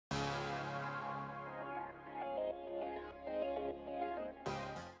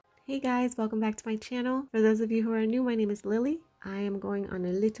Hey guys, welcome back to my channel. For those of you who are new, my name is Lily. I am going on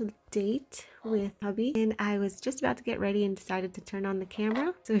a little date with hubby and I was just about to get ready and decided to turn on the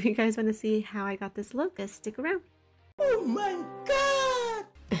camera. So if you guys want to see how I got this look, just stick around. Oh my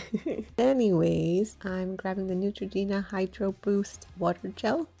god! Anyways, I'm grabbing the Neutrogena Hydro Boost Water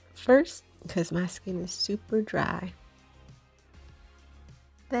Gel first because my skin is super dry.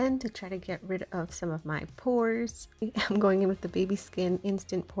 Then, to try to get rid of some of my pores, I'm going in with the Baby Skin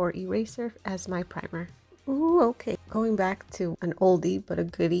Instant Pore Eraser as my primer. Ooh, okay. Going back to an oldie but a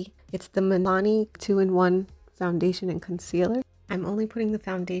goodie. It's the Milani 2-in-1 Foundation and Concealer. I'm only putting the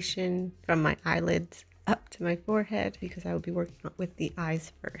foundation from my eyelids up to my forehead because I will be working with the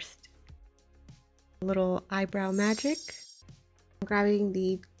eyes first. A little eyebrow magic. I'm grabbing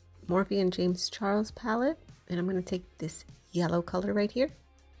the Morphe and James Charles palette and I'm going to take this yellow color right here.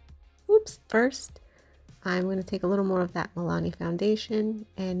 Oops, first I'm going to take a little more of that Milani foundation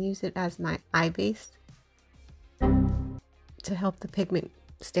and use it as my eye base to help the pigment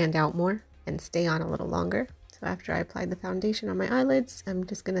stand out more and stay on a little longer. So after I applied the foundation on my eyelids, I'm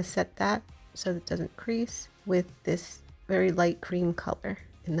just going to set that so that it doesn't crease with this very light cream color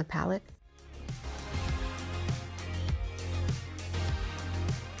in the palette.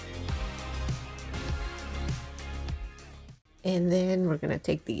 And then we're going to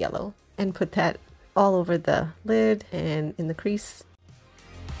take the yellow and put that all over the lid and in the crease.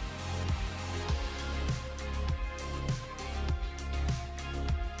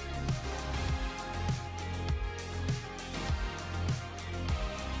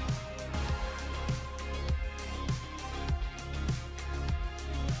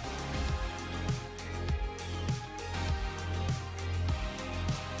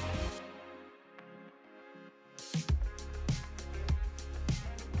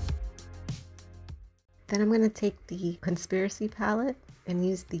 Then I'm going to take the Conspiracy palette and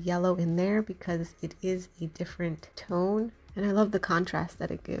use the yellow in there because it is a different tone and I love the contrast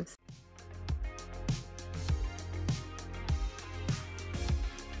that it gives.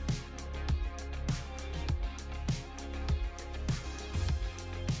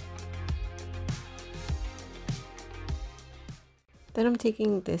 Then I'm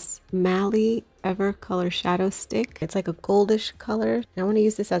taking this Mally Evercolor Shadow Stick. It's like a goldish color. And I want to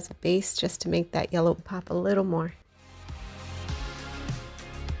use this as a base just to make that yellow pop a little more.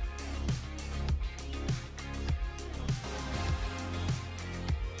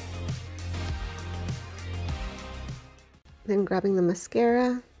 Then grabbing the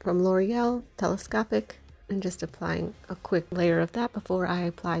mascara from L'Oreal Telescopic and just applying a quick layer of that before I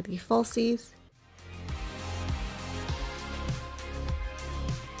apply the falsies.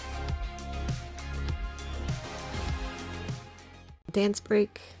 Dance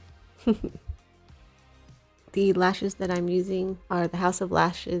break. The lashes that I'm using are the House of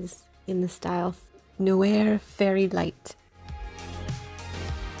Lashes in the style Noir Fairy Light.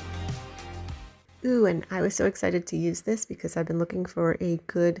 Ooh, and I was so excited to use this because I've been looking for a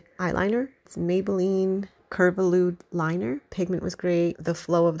good eyeliner. It's Maybelline Curvalude liner. Pigment was great. The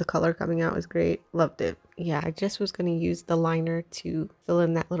flow of the color coming out was great. Loved it. Yeah, I just was going to use the liner to fill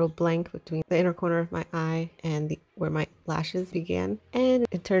in that little blank between the inner corner of my eye and where my lashes began. And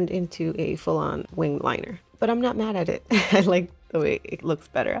it turned into a full-on wing liner. But I'm not mad at it. I like the way it looks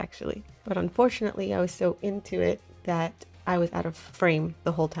better actually. But unfortunately, I was so into it that I was out of frame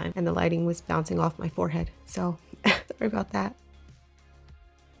the whole time and the lighting was bouncing off my forehead. So sorry about that.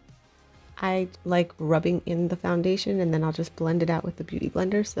 I like rubbing in the foundation and then I'll just blend it out with the beauty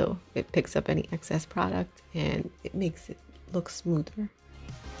blender so it picks up any excess product and it makes it look smoother.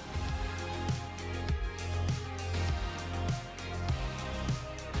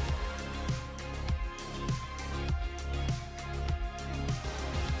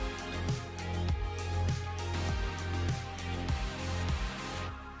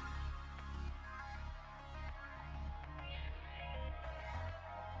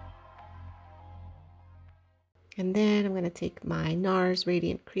 And then I'm going to take my NARS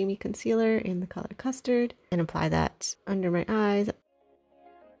Radiant Creamy Concealer in the color Custard and apply that under my eyes,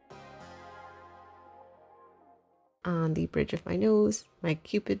 on the bridge of my nose, my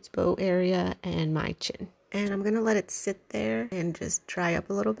Cupid's bow area, and my chin. And I'm going to let it sit there and just dry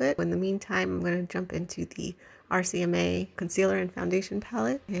up a little bit. In the meantime, I'm going to jump into the RCMA Concealer and Foundation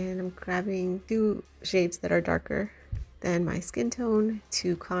palette. And I'm grabbing two shades that are darker than my skin tone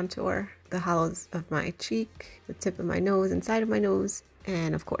to contour the hollows of my cheek, the tip of my nose, and side of my nose,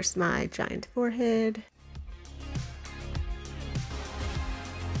 and of course my giant forehead.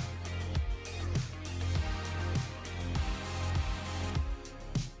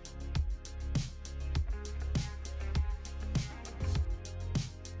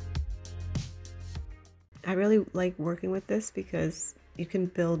 I really like working with this because you can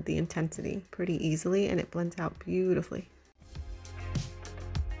build the intensity pretty easily and it blends out beautifully.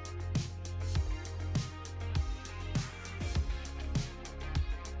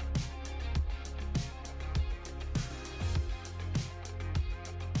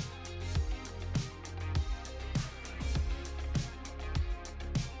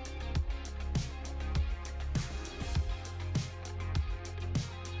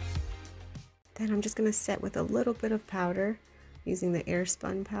 Then I'm just going to set with a little bit of powder using the air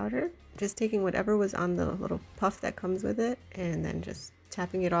spun powder. Just taking whatever was on the little puff that comes with it and then just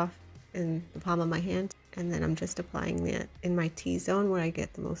tapping it off in the palm of my hand. And then I'm just applying it in my T-zone where I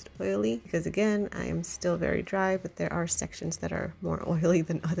get the most oily, because again, I am still very dry, but there are sections that are more oily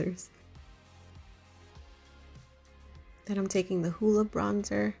than others. Then I'm taking the Hoola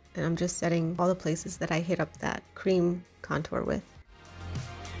bronzer and I'm just setting all the places that I hit up that cream contour with.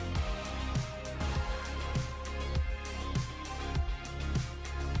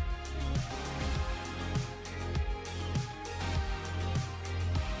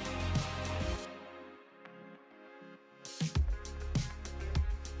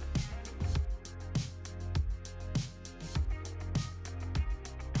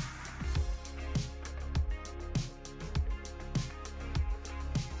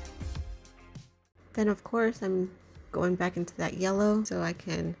 Then of course I'm going back into that yellow so I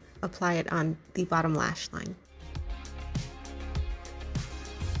can apply it on the bottom lash line.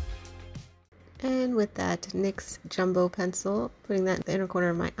 And with that NYX Jumbo pencil, putting that in the inner corner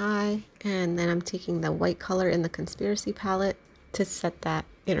of my eye, and then I'm taking the white color in the Conspiracy palette to set that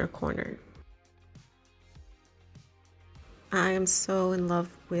inner corner. I am so in love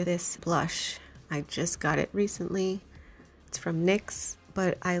with this blush. I just got it recently. It's from NYX,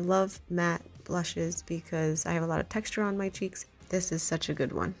 but I love matte blushes because I have a lot of texture on my cheeks. This is such a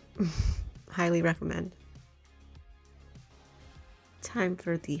good one. Highly recommend. Time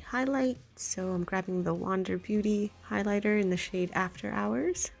for the highlight. So I'm grabbing the Wander Beauty highlighter in the shade After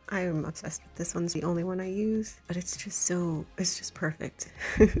Hours. I am obsessed with this one. It's the only one I use, but it's just perfect.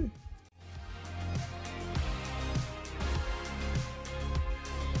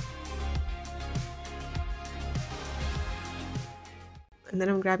 And then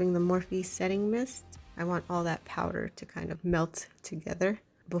I'm grabbing the Morphe setting mist. I want all that powder to kind of melt together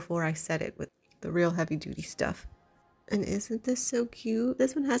before I set it with the real heavy duty stuff. And isn't this so cute?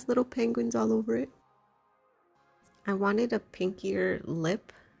 This one has little penguins all over it. I wanted a pinkier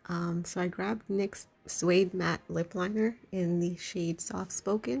lip, so I grabbed NYX Suede Matte Lip Liner in the shade Soft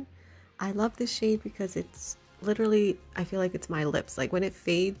Spoken. I love this shade because it's literally, I feel like it's my lips. Like when it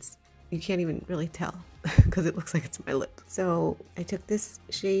fades, you can't even really tell because it looks like it's my lip. So I took this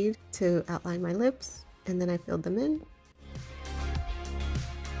shade to outline my lips and then I filled them in.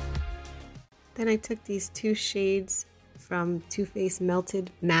 Then I took these two shades from Too Faced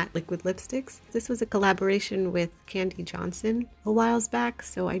Melted Matte Liquid Lipsticks. This was a collaboration with Candy Johnson a whiles back,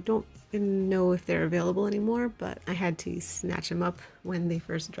 so I don't even know if they're available anymore, but I had to snatch them up when they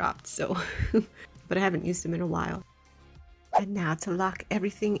first dropped, so but I haven't used them in a while. And now to lock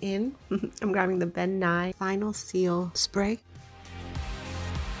everything in, I'm grabbing the Ben Nye Final Seal Spray.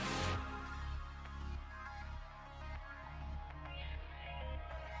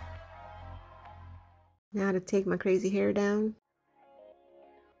 Now to take my crazy hair down.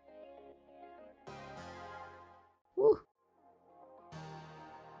 Woo.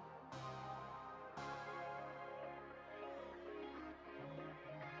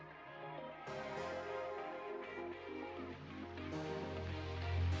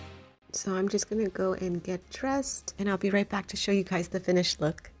 So I'm just gonna go and get dressed and I'll be right back to show you guys the finished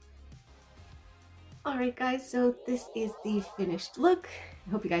look. Alright guys, so this is the finished look.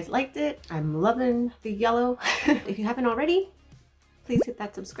 I hope you guys liked it. I'm loving the yellow. If you haven't already, please hit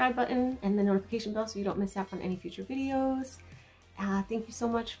that subscribe button and the notification bell so you don't miss out on any future videos. Thank you so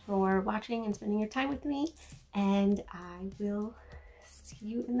much for watching and spending your time with me, and I will see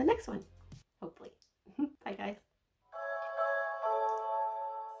you in the next one, hopefully. Bye guys.